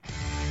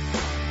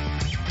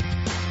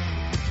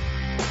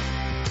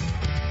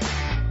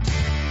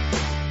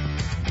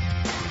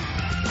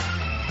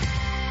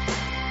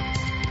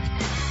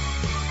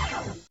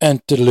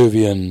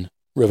Antediluvian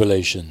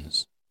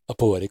Revelations, a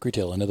poetic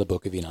retelling of the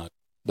Book of Enoch,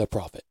 the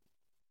Prophet.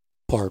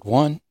 Part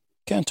 1,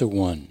 Canto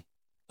One,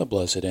 the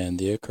Blessed and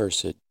the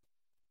Accursed.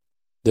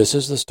 This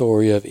is the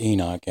story of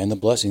Enoch and the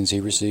blessings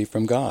he received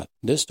from God.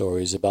 This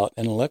story is about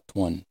an elect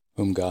one,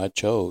 whom God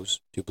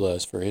chose to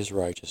bless for his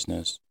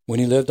righteousness,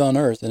 when he lived on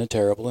earth in a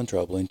terrible and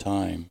troubling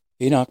time.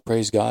 Enoch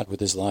praised God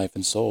with his life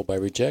and soul by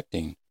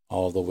rejecting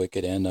all the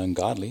wicked and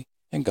ungodly,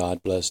 and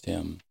God blessed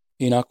him.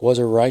 Enoch was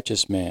a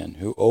righteous man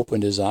who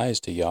opened his eyes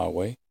to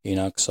Yahweh.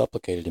 Enoch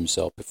supplicated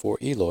himself before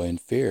Eloi in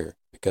fear,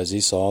 because he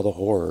saw the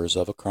horrors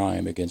of a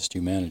crime against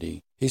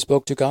humanity. He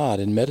spoke to God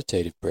in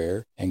meditative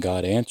prayer, and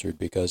God answered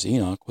because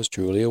Enoch was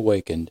truly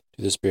awakened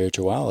to the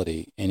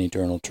spirituality and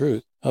eternal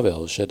truth of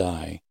El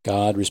Shaddai.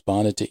 God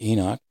responded to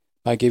Enoch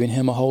by giving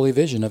him a holy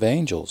vision of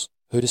angels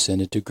who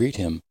descended to greet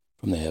him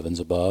from the heavens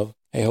above.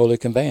 A holy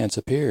conveyance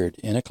appeared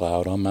in a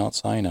cloud on Mount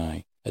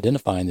Sinai.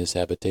 Identifying this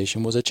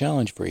habitation was a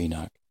challenge for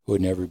Enoch, who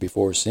had never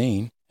before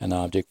seen an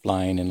object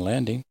flying and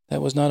landing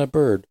that was not a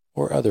bird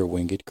or other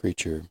winged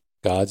creature.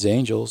 God's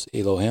angels,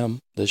 Elohim,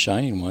 the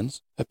shining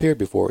ones, appeared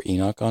before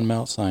Enoch on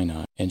Mount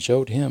Sinai and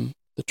showed him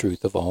the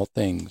truth of all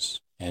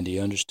things. And he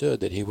understood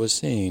that he was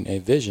seeing a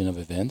vision of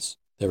events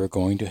that were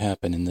going to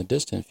happen in the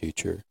distant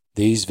future.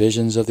 These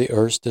visions of the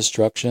earth's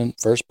destruction,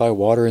 first by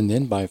water and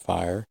then by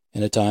fire,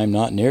 in a time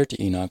not near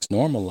to Enoch's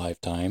normal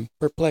lifetime,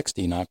 perplexed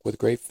Enoch with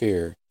great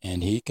fear,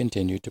 and he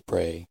continued to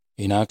pray.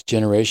 Enoch's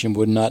generation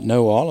would not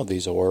know all of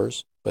these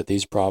horrors, but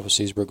these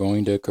prophecies were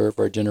going to occur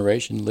for a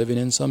generation living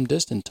in some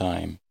distant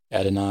time.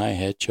 Adonai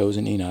had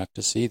chosen Enoch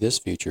to see this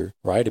future,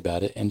 write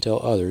about it, and tell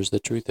others the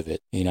truth of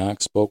it.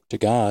 Enoch spoke to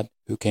God,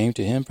 who came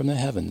to him from the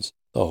heavens,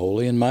 the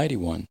Holy and Mighty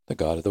One, the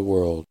God of the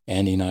world.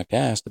 And Enoch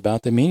asked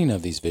about the meaning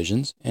of these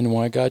visions and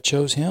why God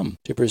chose him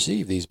to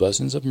perceive these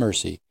blessings of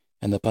mercy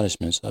and the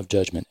punishments of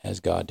judgment as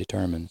God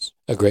determines.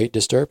 A great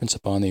disturbance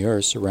upon the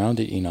earth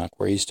surrounded Enoch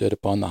where he stood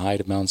upon the height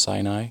of Mount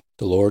Sinai.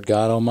 The Lord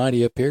God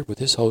Almighty appeared with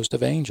his host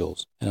of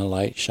angels, and a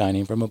light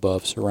shining from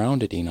above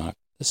surrounded Enoch.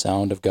 The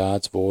sound of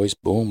God's voice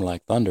boomed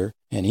like thunder,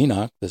 and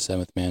Enoch, the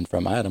seventh man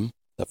from Adam,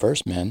 the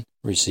first man,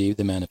 received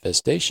the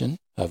manifestation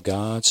of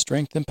God's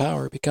strength and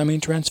power,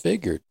 becoming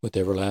transfigured with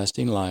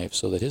everlasting life,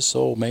 so that his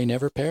soul may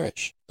never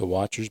perish. The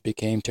watchers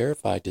became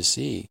terrified to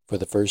see, for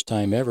the first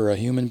time ever, a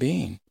human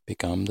being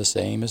become the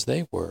same as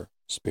they were,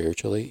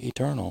 spiritually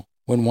eternal.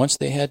 When once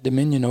they had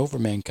dominion over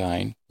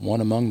mankind,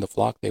 one among the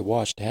flock they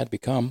watched had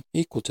become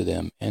equal to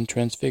them and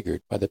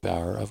transfigured by the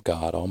power of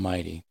God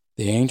Almighty.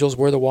 The angels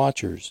were the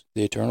watchers,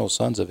 the eternal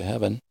sons of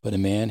heaven, but a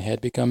man had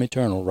become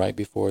eternal right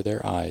before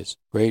their eyes.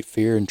 Great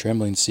fear and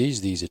trembling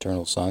seized these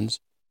eternal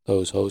sons,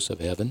 those hosts of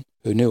heaven,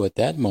 who knew at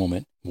that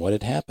moment what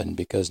had happened,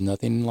 because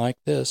nothing like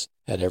this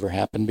had ever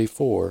happened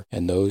before,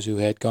 and those who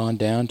had gone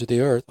down to the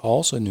earth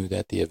also knew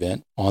that the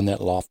event on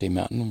that lofty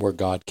mountain where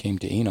God came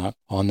to Enoch,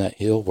 on that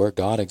hill where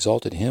God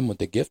exalted him with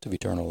the gift of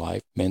eternal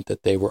life, meant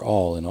that they were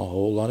all in a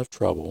whole lot of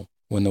trouble.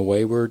 When the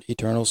wayward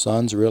eternal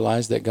sons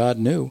realized that God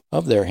knew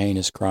of their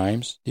heinous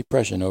crimes,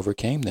 depression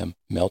overcame them,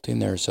 melting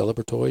their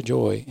celebratory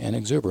joy and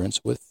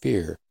exuberance with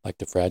fear, like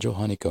the fragile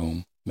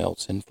honeycomb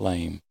melts in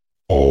flame.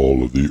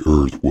 All of the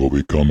earth will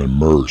become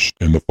immersed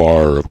in the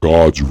fire of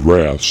God's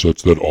wrath,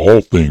 such that all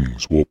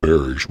things will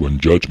perish when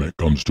judgment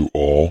comes to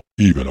all,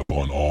 even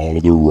upon all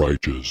of the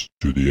righteous.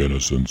 To the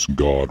innocents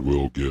God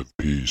will give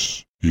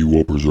peace. He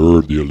will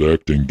preserve the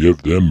elect and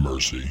give them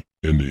mercy.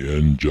 In the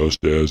end,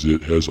 just as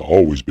it has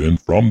always been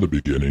from the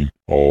beginning,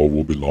 all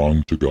will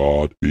belong to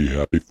God. Be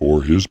happy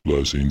for his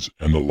blessings,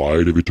 and the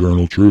light of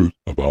eternal truth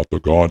about the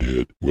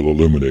Godhead will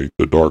illuminate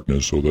the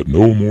darkness so that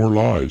no more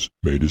lies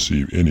may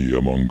deceive any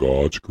among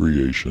God's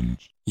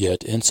creations.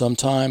 Yet in some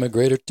time, a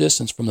greater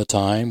distance from the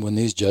time when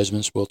these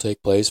judgments will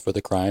take place for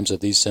the crimes of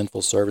these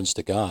sinful servants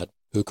to God,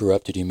 who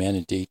corrupted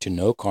humanity to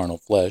know carnal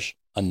flesh,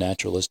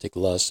 unnaturalistic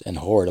lusts, and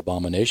horrid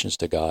abominations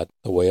to God,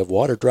 the way of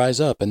water dries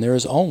up, and there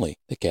is only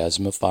the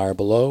chasm of fire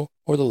below,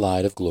 or the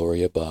light of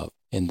glory above.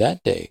 In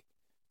that day,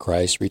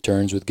 Christ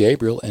returns with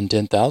Gabriel and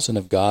 10,000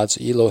 of God's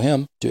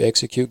Elohim to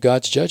execute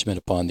God's judgment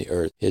upon the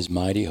earth. His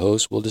mighty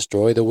host will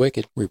destroy the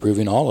wicked,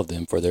 reproving all of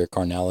them for their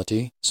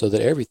carnality, so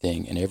that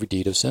everything and every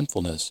deed of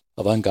sinfulness,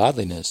 of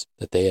ungodliness,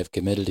 that they have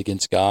committed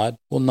against God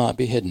will not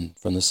be hidden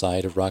from the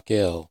sight of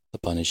Raquel, the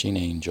punishing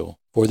angel.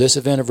 For this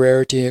event of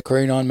rarity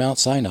occurring on Mount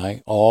Sinai,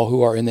 all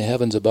who are in the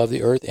heavens above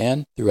the earth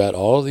and throughout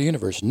all the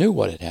universe knew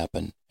what had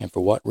happened, and for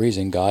what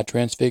reason God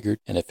transfigured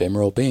an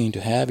ephemeral being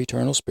to have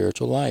eternal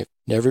spiritual life.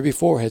 Never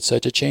before had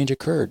such a change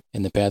occurred.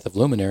 In the path of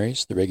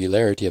luminaries, the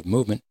regularity of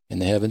movement in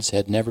the heavens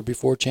had never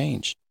before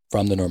changed.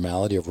 From the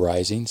normality of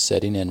rising,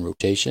 setting, and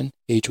rotation,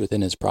 each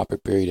within its proper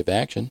period of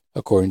action,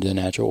 according to the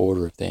natural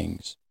order of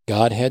things.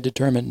 God had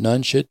determined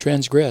none should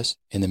transgress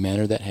in the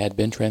manner that had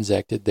been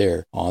transacted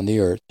there on the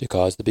earth to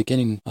cause the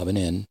beginning of an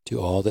end to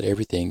all that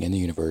everything in the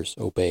universe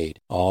obeyed.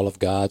 All of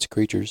God's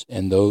creatures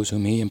and those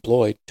whom he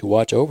employed to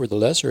watch over the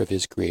lesser of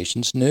his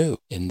creations knew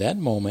in that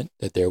moment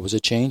that there was a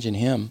change in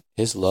him.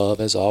 His love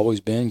has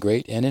always been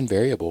great and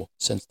invariable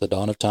since the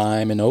dawn of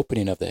time and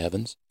opening of the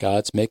heavens.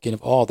 God's making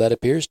of all that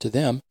appears to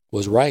them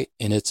was right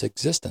in its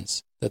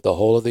existence. that the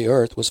whole of the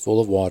earth was full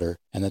of water,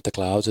 and that the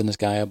clouds in the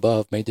sky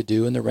above made the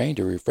dew and the rain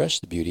to refresh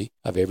the beauty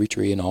of every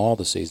tree in all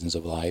the seasons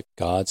of life.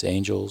 God's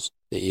angels,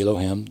 the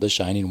Elohim, the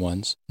shining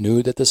ones,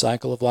 knew that the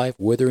cycle of life,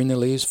 withering the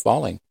leaves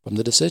falling from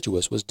the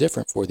deciduous, was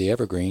different for the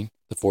evergreen.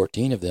 The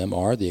 14 of them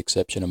are the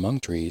exception among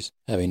trees,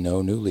 having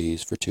no new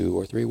leaves for 2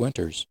 or 3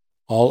 winters.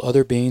 All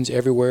other beings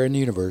everywhere in the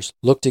universe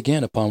looked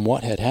again upon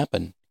what had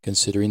happened,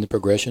 considering the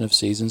progression of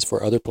seasons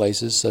for other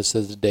places, such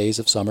as the days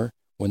of summer,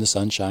 when the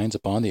sun shines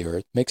upon the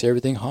earth, makes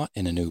everything hot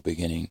in a new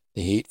beginning.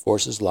 The heat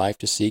forces life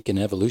to seek an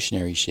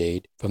evolutionary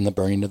shade from the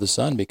burning of the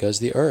sun, because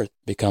the earth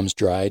becomes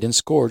dried and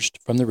scorched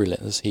from the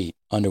relentless heat,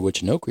 under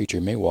which no creature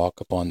may walk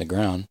upon the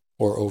ground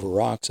or over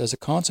rocks as a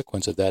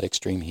consequence of that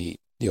extreme heat.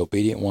 The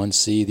obedient ones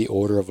see the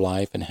order of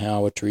life and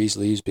how a tree's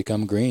leaves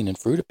become green and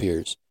fruit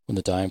appears. When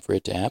the time for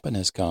it to happen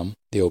has come,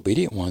 the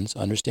obedient ones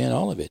understand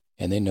all of it,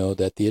 and they know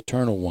that the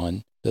Eternal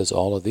One does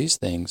all of these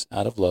things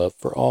out of love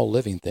for all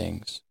living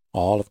things.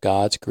 All of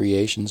God's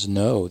creations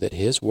know that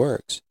His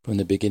works, from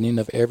the beginning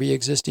of every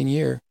existing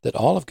year, that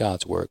all of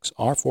God's works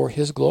are for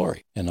His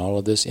glory, and all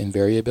of this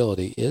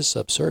invariability is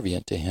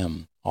subservient to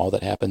Him. All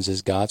that happens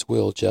is God's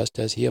will, just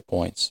as He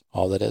appoints.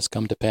 All that has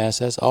come to pass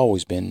has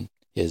always been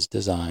His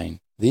design.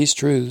 These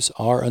truths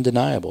are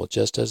undeniable,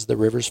 just as the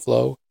rivers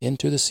flow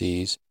into the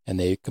seas, and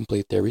they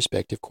complete their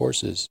respective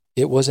courses.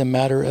 It was a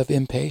matter of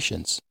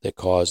impatience that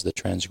caused the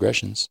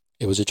transgressions.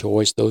 It was a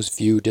choice those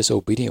few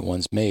disobedient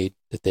ones made,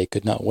 that they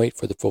could not wait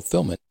for the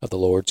fulfillment of the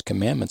Lord's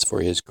commandments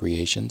for His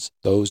creations.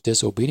 Those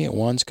disobedient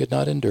ones could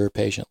not endure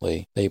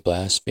patiently. They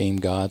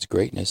blasphemed God's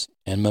greatness,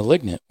 and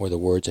malignant were the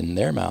words in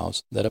their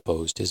mouths that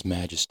opposed His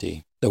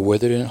majesty. The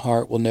withered in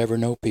heart will never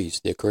know peace.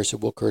 The accursed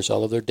will curse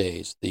all of their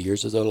days. The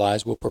years of their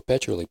lives will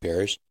perpetually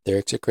perish, their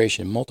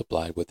execration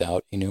multiplied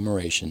without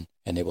enumeration,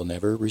 and they will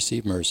never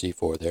receive mercy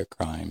for their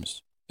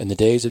crimes. In the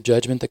days of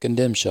judgment the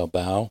condemned shall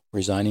bow,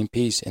 resigning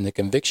peace in the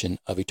conviction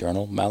of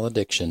eternal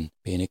malediction,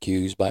 being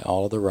accused by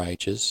all of the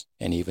righteous,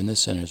 and even the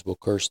sinners will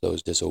curse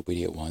those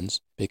disobedient ones,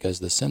 because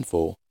the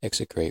sinful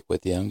execrate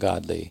with the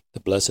ungodly.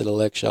 The blessed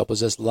elect shall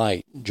possess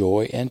light,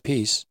 joy, and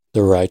peace.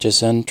 The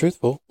righteous and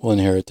truthful will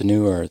inherit the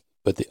new earth,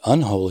 but the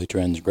unholy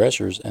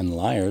transgressors and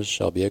liars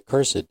shall be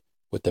accursed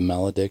with the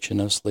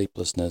malediction of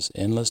sleeplessness,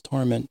 endless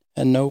torment,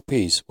 and no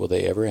peace will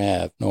they ever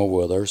have, nor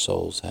will their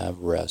souls have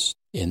rest.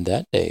 In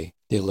that day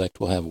the elect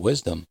will have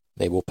wisdom.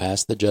 They will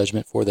pass the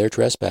judgment for their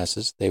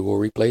trespasses. They will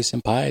replace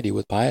impiety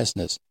with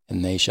piousness,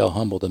 and they shall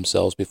humble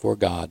themselves before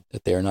God,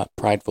 that they are not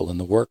prideful in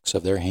the works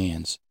of their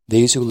hands.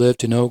 These who live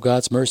to know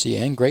God's mercy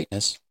and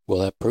greatness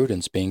will have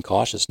prudence, being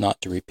cautious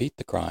not to repeat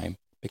the crime,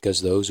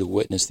 because those who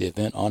witnessed the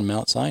event on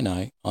Mount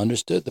Sinai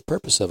understood the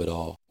purpose of it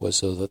all was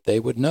so that they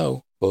would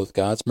know both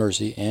God's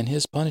mercy and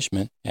His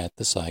punishment at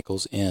the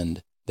cycle's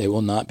end. They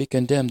will not be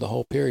condemned the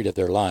whole period of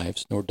their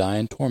lives, nor die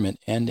in torment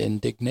and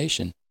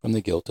indignation from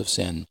the guilt of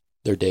sin.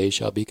 Their days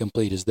shall be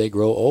complete as they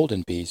grow old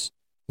in peace,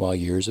 while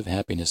years of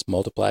happiness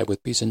multiplied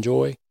with peace and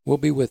joy will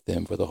be with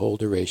them for the whole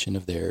duration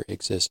of their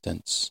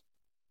existence.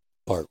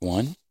 Part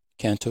 1,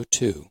 Canto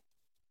 2,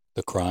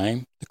 The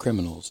Crime, the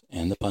Criminals,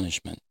 and the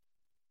Punishment.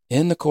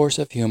 In the course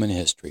of human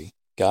history,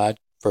 God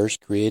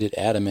first created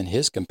Adam and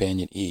his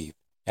companion Eve.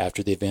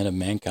 After the event of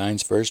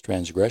mankind's first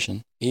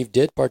transgression, Eve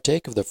did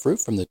partake of the fruit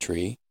from the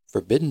tree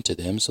forbidden to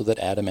them, so that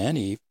Adam and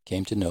Eve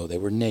came to know they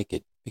were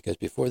naked, because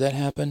before that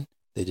happened,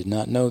 they did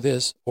not know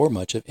this or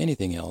much of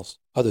anything else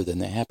other than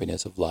the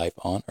happiness of life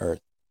on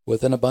earth.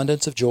 With an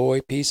abundance of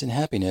joy, peace, and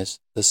happiness,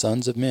 the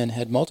sons of men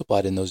had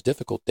multiplied in those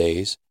difficult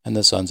days, and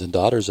the sons and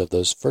daughters of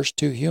those first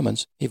 2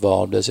 humans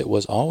evolved as it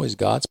was always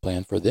God's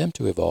plan for them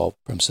to evolve,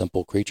 from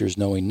simple creatures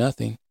knowing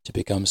nothing to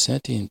become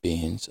sentient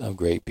beings of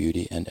great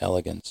beauty and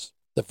elegance.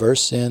 The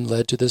first sin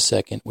led to the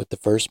second, with the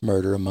first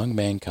murder among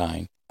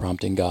mankind,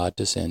 prompting God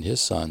to send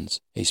His sons,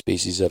 a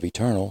species of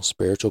eternal,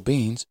 spiritual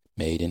beings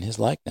made in His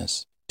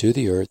likeness, to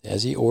the earth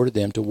as He ordered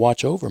them to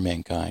watch over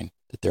mankind,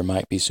 that there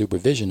might be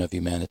supervision of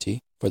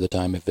humanity for the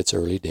time of its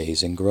early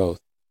days and growth.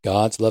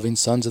 God's loving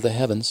sons of the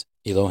heavens,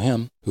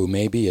 Elohim, who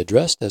may be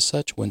addressed as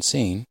such when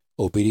seen,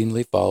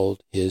 obediently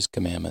followed His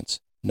commandments,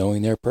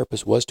 knowing their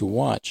purpose was to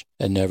watch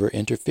and never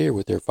interfere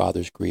with their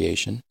Father's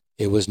creation.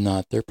 It was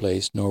not their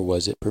place, nor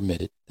was it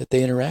permitted, that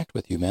they interact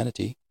with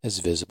humanity as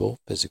visible,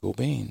 physical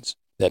beings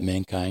that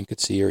mankind could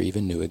see or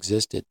even knew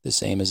existed, the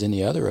same as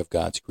any other of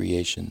God's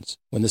creations.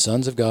 When the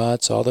sons of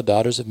God saw the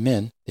daughters of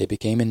men, they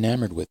became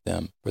enamored with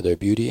them, for their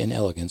beauty and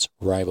elegance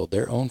rivaled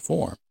their own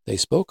form. They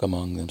spoke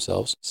among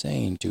themselves,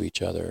 saying to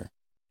each other,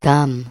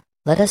 "Come,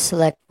 let us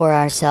select for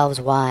ourselves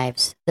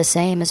wives, the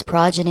same as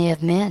progeny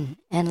of men,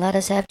 and let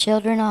us have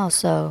children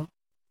also."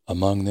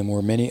 Among them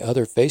were many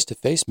other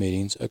face-to-face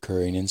meetings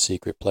occurring in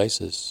secret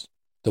places.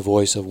 The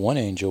voice of one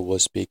angel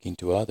was speaking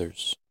to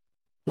others.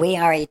 "We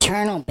are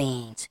eternal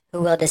beings,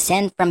 who will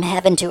descend from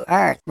heaven to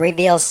earth,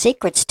 reveal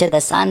secrets to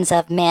the sons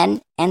of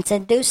men, and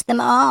seduce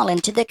them all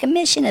into the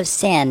commission of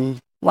sin,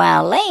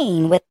 while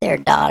laying with their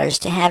daughters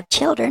to have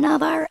children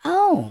of our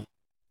own."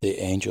 The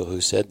angel who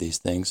said these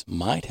things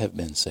might have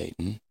been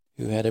Satan,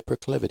 who had a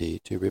proclivity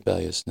to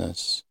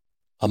rebelliousness.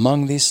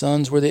 Among these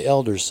sons were the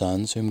elder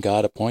sons, whom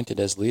God appointed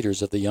as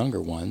leaders of the younger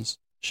ones.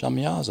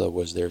 Shamyaza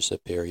was their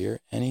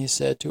superior, and he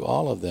said to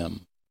all of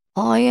them,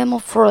 I am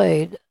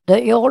afraid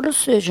that your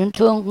decision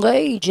to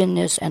engage in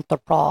this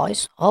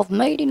enterprise of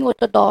mating with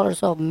the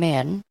daughters of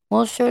men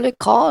will surely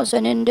cause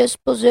an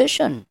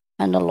indisposition,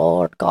 and the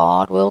Lord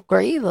God will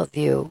grieve of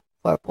you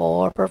for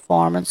poor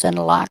performance and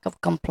lack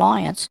of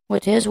compliance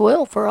with his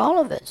will for all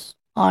of us.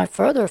 I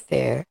further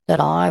fear that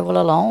I will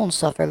alone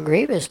suffer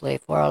grievously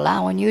for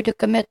allowing you to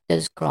commit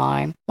this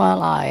crime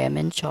while I am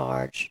in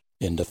charge.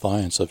 In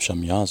defiance of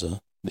Shamyaza,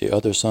 the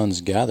other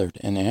sons gathered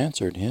and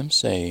answered him,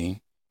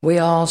 saying, We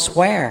all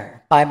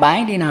swear, by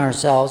binding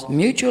ourselves,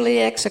 mutually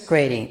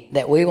execrating,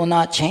 that we will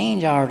not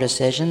change our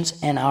decisions,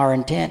 and our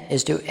intent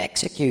is to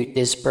execute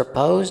this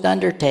proposed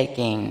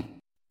undertaking.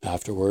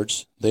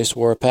 Afterwards, they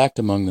swore a pact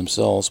among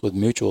themselves with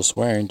mutual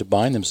swearing to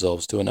bind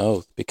themselves to an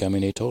oath,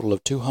 becoming a total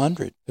of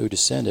 200, who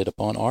descended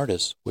upon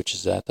Ardis, which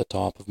is at the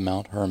top of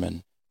Mount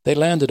Hermon. They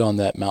landed on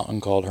that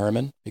mountain called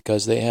Hermon,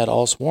 because they had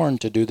all sworn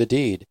to do the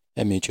deed,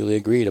 and mutually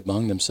agreed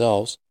among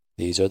themselves.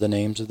 These are the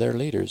names of their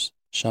leaders: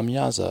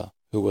 Shamyaza,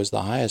 who was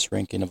the highest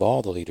ranking of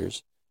all the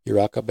leaders,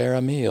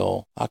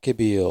 Yerakaberamil,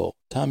 Akibil,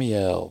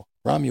 Tamiel,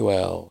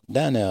 Ramuel,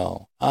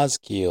 Danel,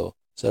 Azkiel,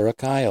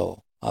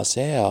 Zerachiel,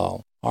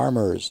 Asael,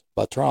 Armers,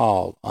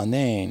 Batral,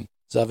 Anan,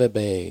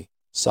 Zavebe,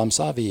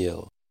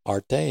 Samsavil,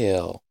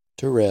 Artael,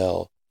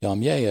 Turel,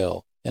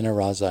 Yamyael, and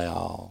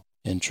Araziel.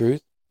 In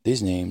truth,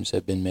 these names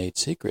have been made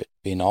secret,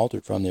 being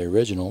altered from the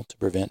original to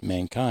prevent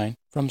mankind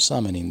from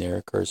summoning their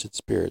accursed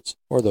spirits,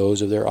 or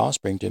those of their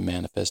offspring to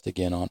manifest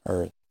again on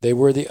earth. They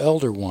were the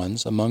elder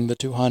ones among the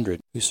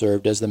 200, who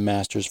served as the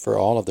masters for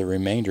all of the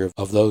remainder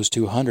of those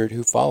 200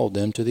 who followed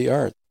them to the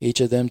earth.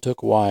 Each of them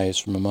took wives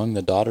from among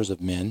the daughters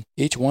of men.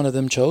 Each one of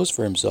them chose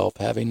for himself,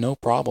 having no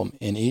problem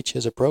in each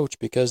his approach,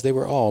 because they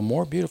were all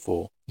more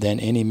beautiful than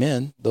any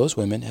men those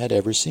women had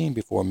ever seen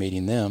before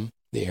meeting them.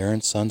 The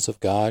errant sons of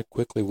God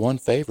quickly won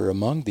favor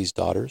among these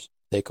daughters.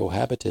 They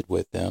cohabited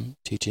with them,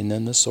 teaching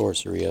them the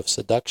sorcery of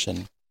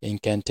seduction,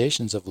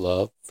 incantations of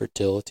love,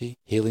 fertility,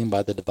 healing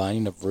by the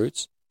divining of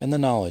roots, and the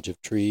knowledge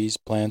of trees,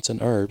 plants,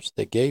 and herbs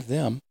that gave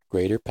them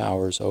greater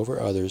powers over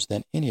others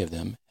than any of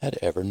them had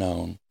ever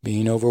known.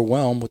 Being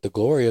overwhelmed with the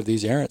glory of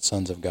these errant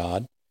sons of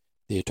God,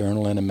 the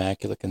eternal and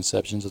immaculate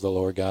conceptions of the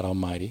Lord God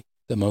Almighty,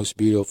 the most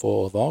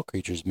beautiful of all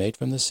creatures made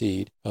from the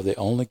seed of the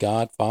only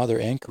God, Father,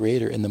 and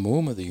Creator in the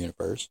womb of the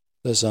universe,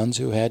 the sons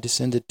who had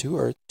descended to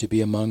earth to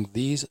be among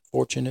these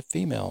fortunate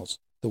females,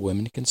 the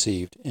women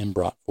conceived and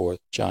brought forth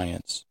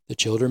giants. The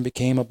children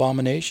became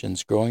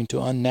abominations, growing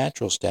to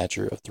unnatural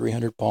stature of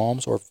 300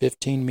 palms or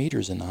 15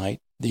 meters in height.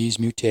 These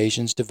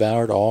mutations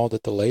devoured all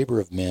that the labor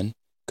of men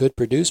could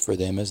produce for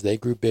them as they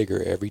grew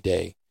bigger every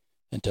day,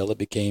 until it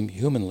became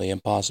humanly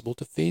impossible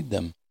to feed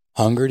them.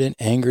 Hungered and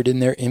angered in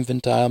their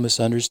infantile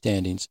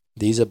misunderstandings,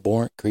 these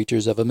abhorrent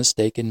creatures of a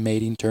mistaken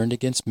mating turned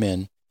against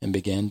men and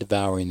began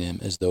devouring them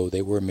as though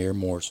they were mere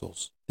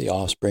morsels. The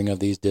offspring of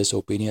these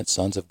disobedient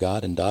sons of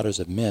God and daughters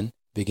of men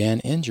began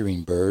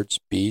injuring birds,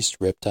 beasts,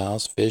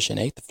 reptiles, fish, and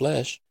ate the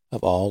flesh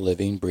of all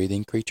living,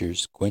 breathing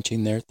creatures,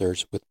 quenching their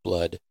thirst with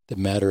blood. The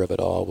matter of it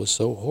all was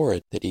so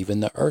horrid that even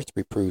the earth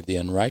reproved the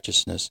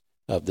unrighteousness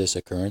of this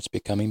occurrence,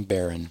 becoming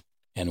barren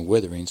and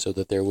withering, so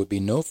that there would be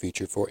no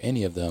future for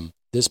any of them.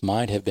 This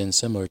might have been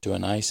similar to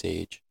an ice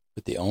age,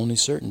 but the only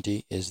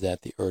certainty is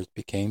that the earth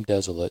became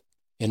desolate.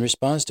 In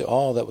response to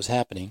all that was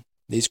happening,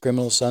 these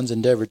criminal sons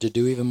endeavored to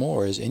do even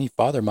more, as any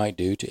father might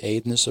do, to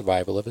aid in the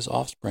survival of his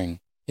offspring.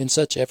 In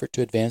such effort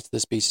to advance the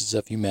species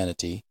of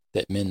humanity,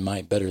 that men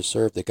might better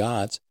serve the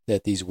gods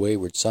that these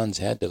wayward sons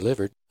had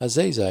delivered,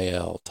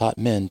 Azazel taught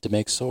men to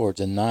make swords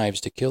and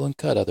knives to kill and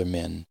cut other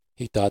men.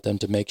 He taught them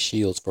to make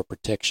shields for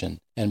protection,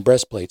 and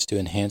breastplates to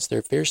enhance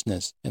their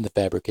fierceness, and the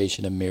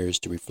fabrication of mirrors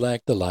to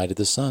reflect the light of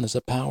the sun as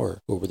a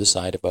power over the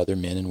sight of other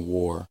men in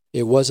war.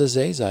 It was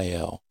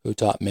Azazel who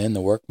taught men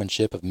the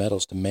workmanship of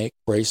metals to make,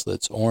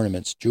 bracelets,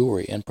 ornaments,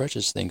 jewelry, and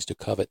precious things to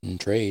covet and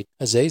trade.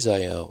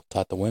 Azazel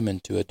taught the women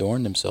to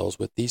adorn themselves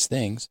with these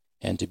things,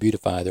 and to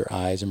beautify their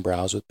eyes and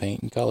brows with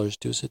paint and colors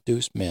to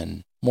seduce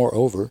men.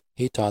 Moreover,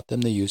 he taught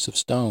them the use of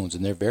stones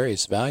and their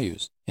various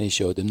values, and he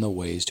showed them the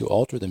ways to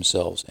alter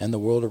themselves and the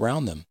world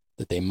around them,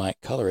 that they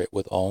might color it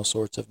with all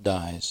sorts of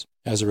dyes.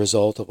 As a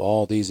result of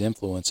all these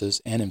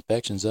influences and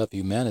infections of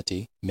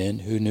humanity, men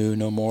who knew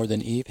no more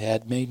than Eve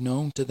had made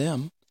known to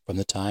them, from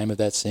the time of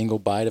that single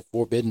bite of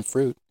forbidden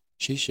fruit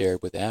she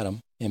shared with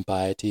Adam,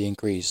 impiety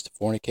increased,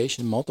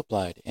 fornication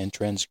multiplied, and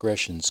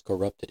transgressions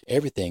corrupted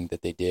everything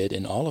that they did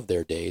in all of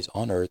their days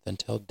on earth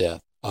until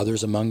death.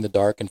 Others among the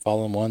dark and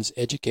fallen ones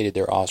educated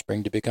their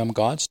offspring to become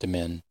gods to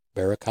men.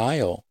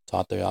 Barachiel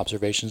taught the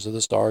observations of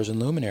the stars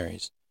and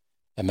luminaries.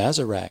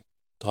 Amazarach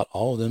taught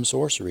all of them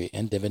sorcery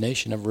and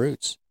divination of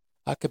roots.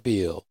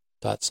 Akabil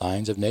taught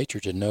signs of nature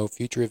to know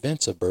future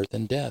events of birth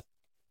and death.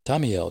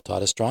 Tamiel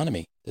taught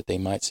astronomy, that they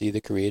might see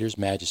the Creator's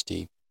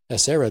majesty.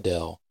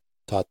 Asaradel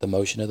taught the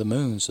motion of the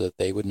moon, so that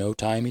they would know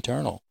time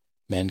eternal.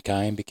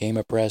 Mankind became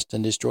oppressed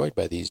and destroyed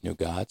by these new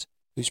gods,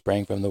 who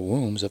sprang from the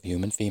wombs of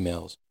human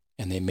females,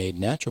 and they made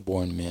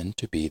natural-born men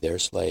to be their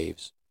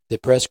slaves. The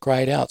oppressed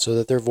cried out so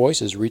that their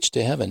voices reached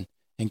to heaven,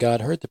 and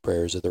God heard the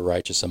prayers of the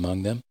righteous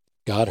among them.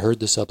 God heard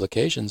the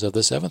supplications of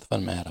the seventh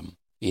from Adam.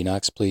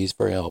 Enoch's pleas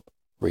for help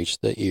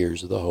reached the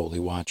ears of the holy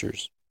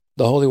watchers.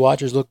 The holy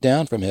watchers looked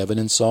down from heaven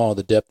and saw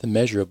the depth and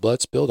measure of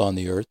blood spilled on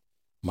the earth.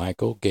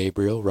 Michael,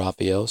 Gabriel,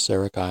 Raphael,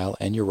 Serachiel,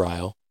 and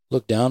Uriel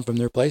looked down from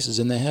their places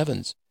in the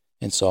heavens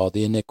and saw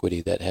the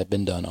iniquity that had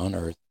been done on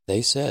earth.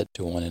 They said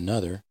to one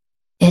another,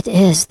 It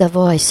is the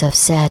voice of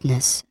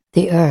sadness.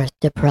 The earth,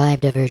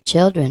 deprived of her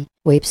children,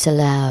 weeps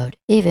aloud,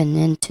 even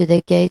into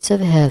the gates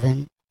of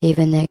heaven,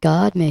 even that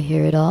God may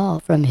hear it all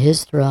from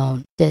his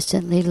throne,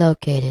 distantly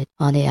located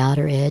on the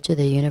outer edge of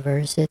the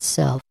universe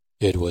itself.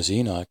 It was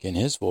Enoch in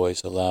his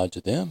voice aloud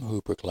to them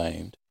who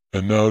proclaimed,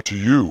 And now to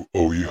you,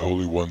 O ye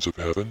holy ones of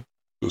heaven,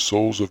 the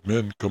souls of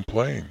men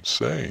complain,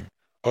 saying,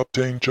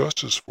 Obtain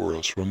justice for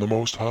us from the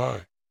Most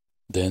High.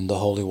 Then the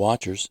holy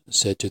watchers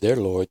said to their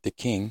Lord the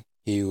King,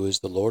 he who is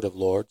the Lord of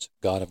lords,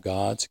 God of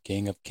gods,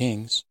 King of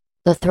kings,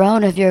 The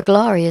throne of your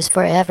glory is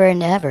forever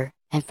and ever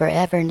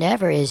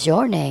is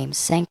your name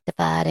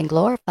sanctified and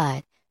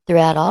glorified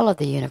throughout all of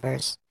the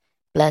universe.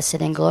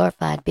 Blessed and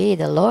glorified be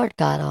the Lord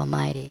God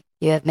Almighty.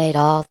 You have made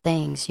all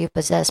things. You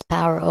possess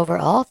power over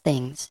all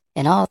things,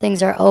 and all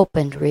things are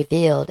opened,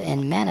 revealed,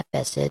 and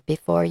manifested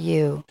before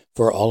you.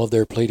 For all of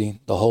their pleading,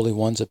 the holy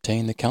ones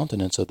obtained the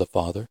countenance of the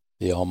Father,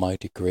 the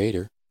Almighty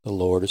Creator, the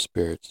Lord of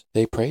spirits.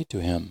 They prayed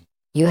to him.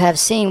 You have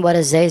seen what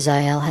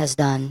Azazel has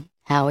done,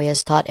 how he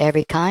has taught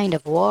every kind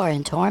of war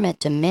and torment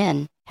to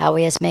men, how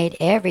he has made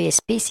every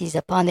species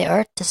upon the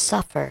earth to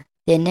suffer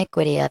the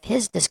iniquity of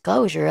his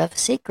disclosure of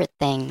secret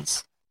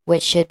things,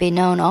 which should be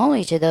known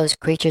only to those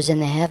creatures in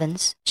the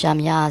heavens.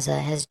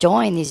 Shamyaza has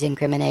joined these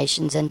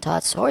incriminations and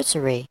taught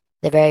sorcery,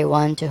 the very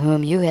one to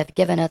whom you have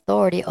given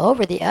authority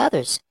over the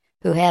others,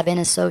 who have in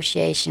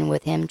association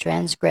with him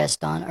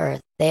transgressed on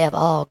earth. They have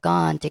all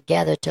gone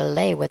together to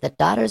lay with the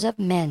daughters of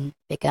men,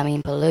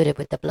 becoming polluted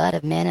with the blood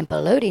of men and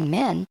polluting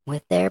men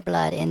with their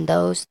blood in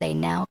those they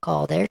now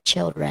call their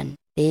children.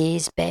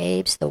 These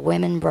babes the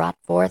women brought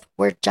forth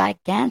were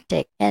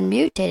gigantic and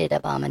mutated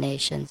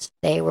abominations.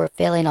 They were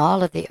filling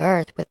all of the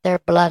earth with their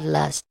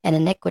bloodlust and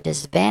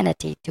iniquitous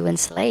vanity to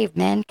enslave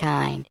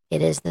mankind.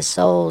 It is the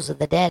souls of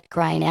the dead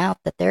crying out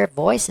that their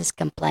voices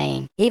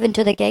complain. Even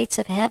to the gates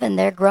of heaven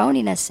their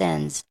groaning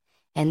ascends,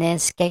 and they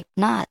escape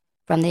not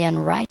from the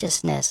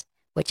unrighteousness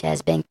which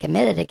has been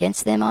committed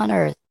against them on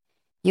earth.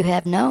 You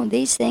have known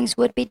these things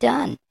would be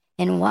done,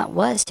 and what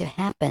was to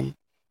happen.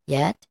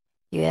 Yet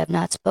you have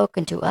not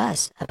spoken to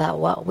us about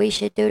what we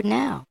should do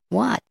now.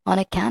 What, on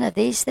account of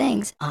these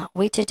things, ought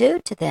we to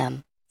do to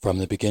them? From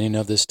the beginning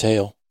of this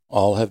tale,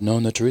 all have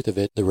known the truth of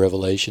it. The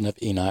revelation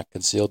of Enoch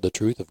concealed the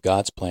truth of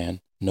God's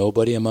plan.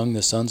 Nobody among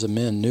the sons of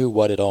men knew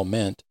what it all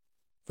meant.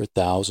 For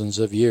thousands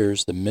of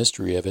years the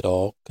mystery of it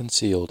all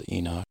concealed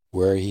Enoch,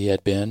 where he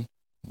had been,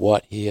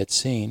 what he had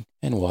seen,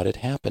 and what had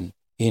happened.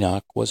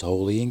 Enoch was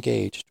wholly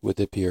engaged with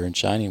the pure and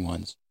shining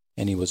ones,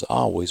 and he was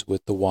always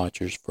with the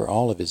watchers for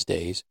all of his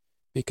days,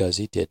 because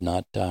he did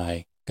not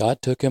die.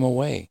 God took him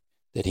away,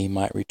 that he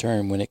might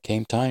return when it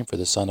came time for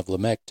the son of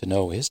Lamech to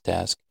know his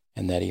task,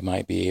 and that he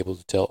might be able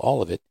to tell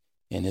all of it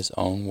in his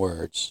own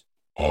words.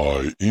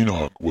 I,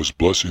 Enoch, was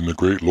blessing the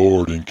great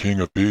Lord and King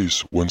of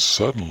peace, when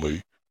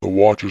suddenly the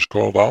watchers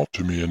called out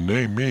to me and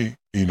named me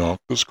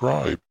Enoch the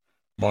scribe.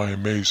 My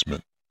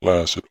amazement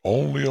lasted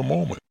only a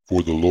moment,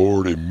 for the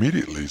Lord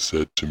immediately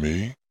said to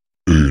me,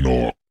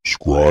 Enoch,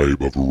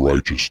 scribe of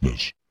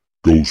righteousness,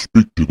 go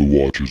speak to the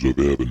watchers of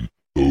heaven,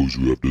 those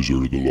who have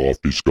deserted the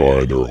lofty sky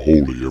and their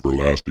holy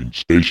everlasting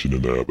station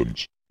in the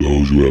heavens,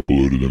 those who have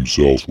polluted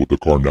themselves with the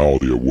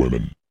carnality of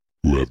women,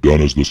 who have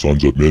done as the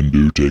sons of men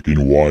do,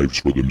 taking wives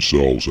for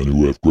themselves, and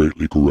who have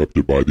greatly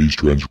corrupted by these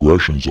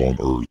transgressions on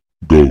earth.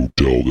 Go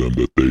tell them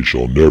that they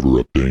shall never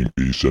obtain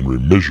peace and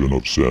remission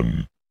of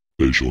sin.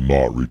 They shall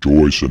not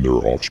rejoice in their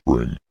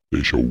offspring.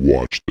 They shall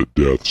watch the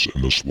deaths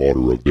and the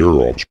slaughter of their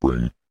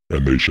offspring,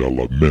 and they shall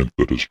lament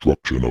the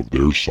destruction of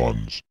their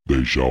sons.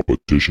 They shall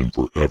petition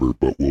forever,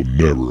 but will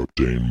never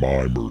obtain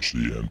my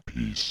mercy and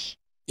peace.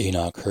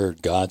 Enoch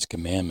heard God's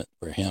commandment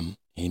for him.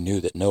 He knew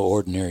that no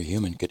ordinary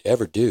human could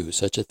ever do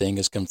such a thing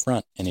as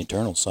confront an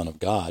eternal Son of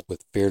God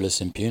with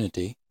fearless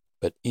impunity.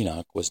 But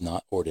Enoch was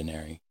not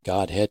ordinary.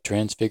 God had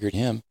transfigured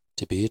him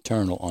to be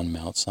eternal on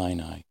Mount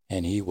Sinai,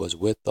 and he was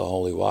with the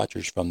holy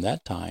watchers from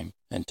that time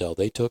until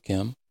they took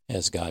him,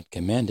 as God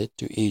commanded,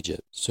 to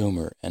Egypt,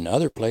 Sumer, and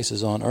other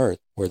places on earth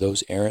where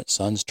those errant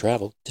sons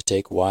traveled to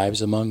take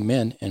wives among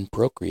men and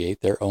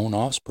procreate their own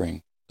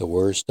offspring. The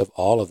worst of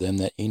all of them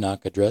that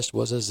Enoch addressed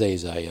was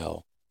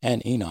Azazel,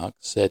 and Enoch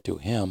said to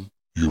him,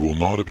 You will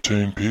not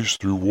obtain peace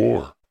through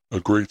war. A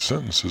great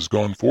sentence has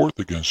gone forth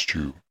against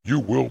you. You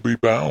will be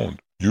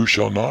bound. You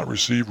shall not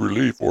receive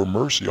relief or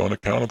mercy on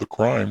account of the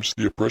crimes,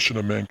 the oppression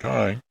of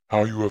mankind,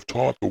 how you have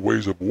taught the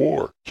ways of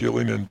war,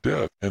 killing and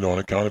death, and on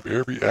account of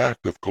every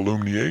act of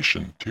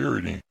calumniation,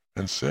 tyranny,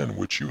 and sin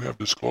which you have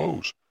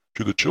disclosed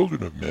to the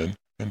children of men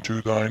and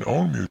to thine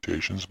own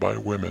mutations by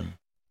women.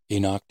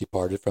 Enoch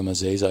departed from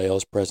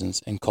Azazel's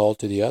presence and called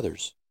to the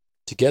others.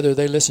 Together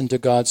they listened to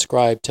God's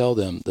scribe tell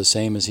them the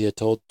same as he had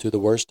told to the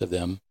worst of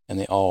them, and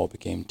they all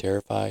became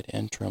terrified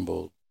and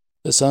trembled.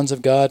 The sons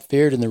of God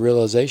feared in the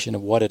realization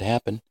of what had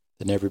happened,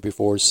 the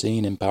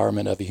never-before-seen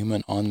empowerment of a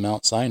human on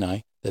Mount Sinai,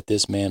 that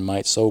this man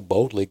might so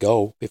boldly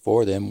go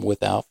before them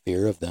without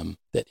fear of them,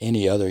 that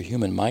any other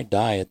human might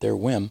die at their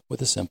whim with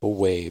a simple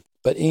wave.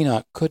 But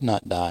Enoch could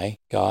not die.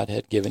 God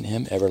had given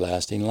him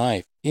everlasting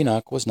life.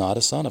 Enoch was not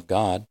a son of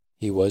God.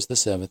 He was the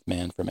seventh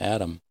man from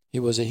Adam. He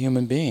was a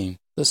human being,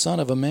 the son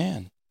of a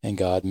man, and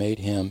God made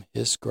him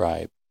his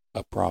scribe,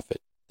 a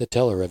prophet, the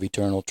teller of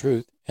eternal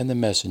truth, and the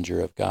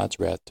messenger of God's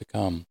wrath to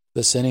come.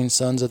 The sinning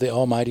sons of the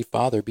Almighty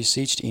Father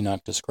beseeched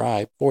Enoch to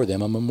scribe for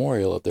them a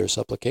memorial of their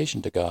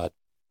supplication to God,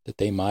 that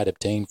they might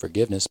obtain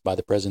forgiveness by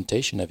the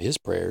presentation of his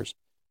prayers,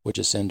 which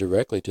ascend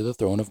directly to the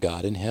throne of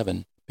God in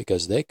heaven,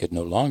 because they could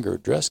no longer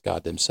address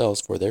God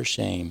themselves for their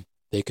shame.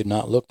 They could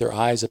not look their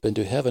eyes up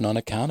into heaven on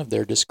account of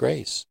their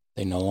disgrace.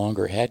 They no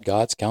longer had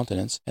God's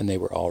countenance, and they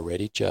were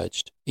already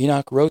judged.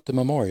 Enoch wrote the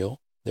memorial,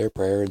 their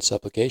prayer and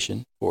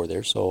supplication for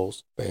their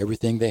souls, for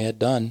everything they had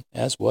done,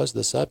 as was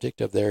the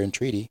subject of their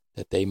entreaty,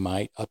 that they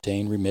might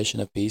obtain remission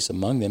of peace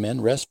among them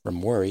and rest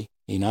from worry.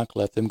 Enoch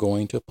left them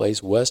going to a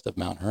place west of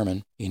Mount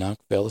Hermon. Enoch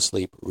fell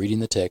asleep reading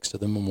the text of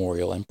the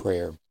memorial and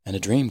prayer, and a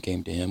dream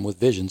came to him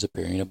with visions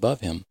appearing above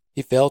him.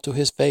 He fell to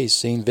his face,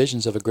 seeing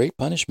visions of a great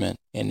punishment,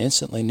 and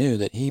instantly knew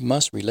that he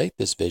must relate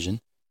this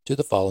vision to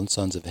the fallen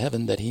sons of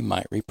heaven, that he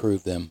might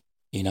reprove them.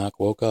 Enoch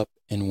woke up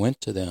and went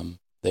to them.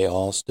 They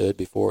all stood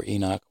before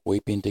Enoch,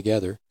 weeping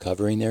together,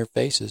 covering their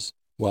faces,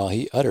 while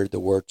he uttered the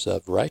words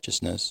of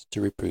righteousness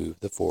to reprove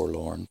the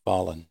forlorn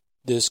fallen.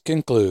 This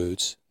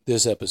concludes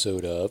this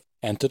episode of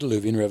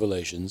Antediluvian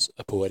Revelations,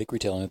 a poetic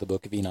retelling of the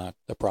book of Enoch,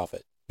 the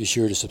prophet. Be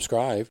sure to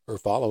subscribe or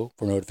follow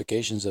for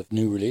notifications of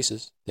new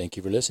releases. Thank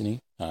you for listening.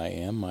 I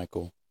am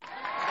Michael.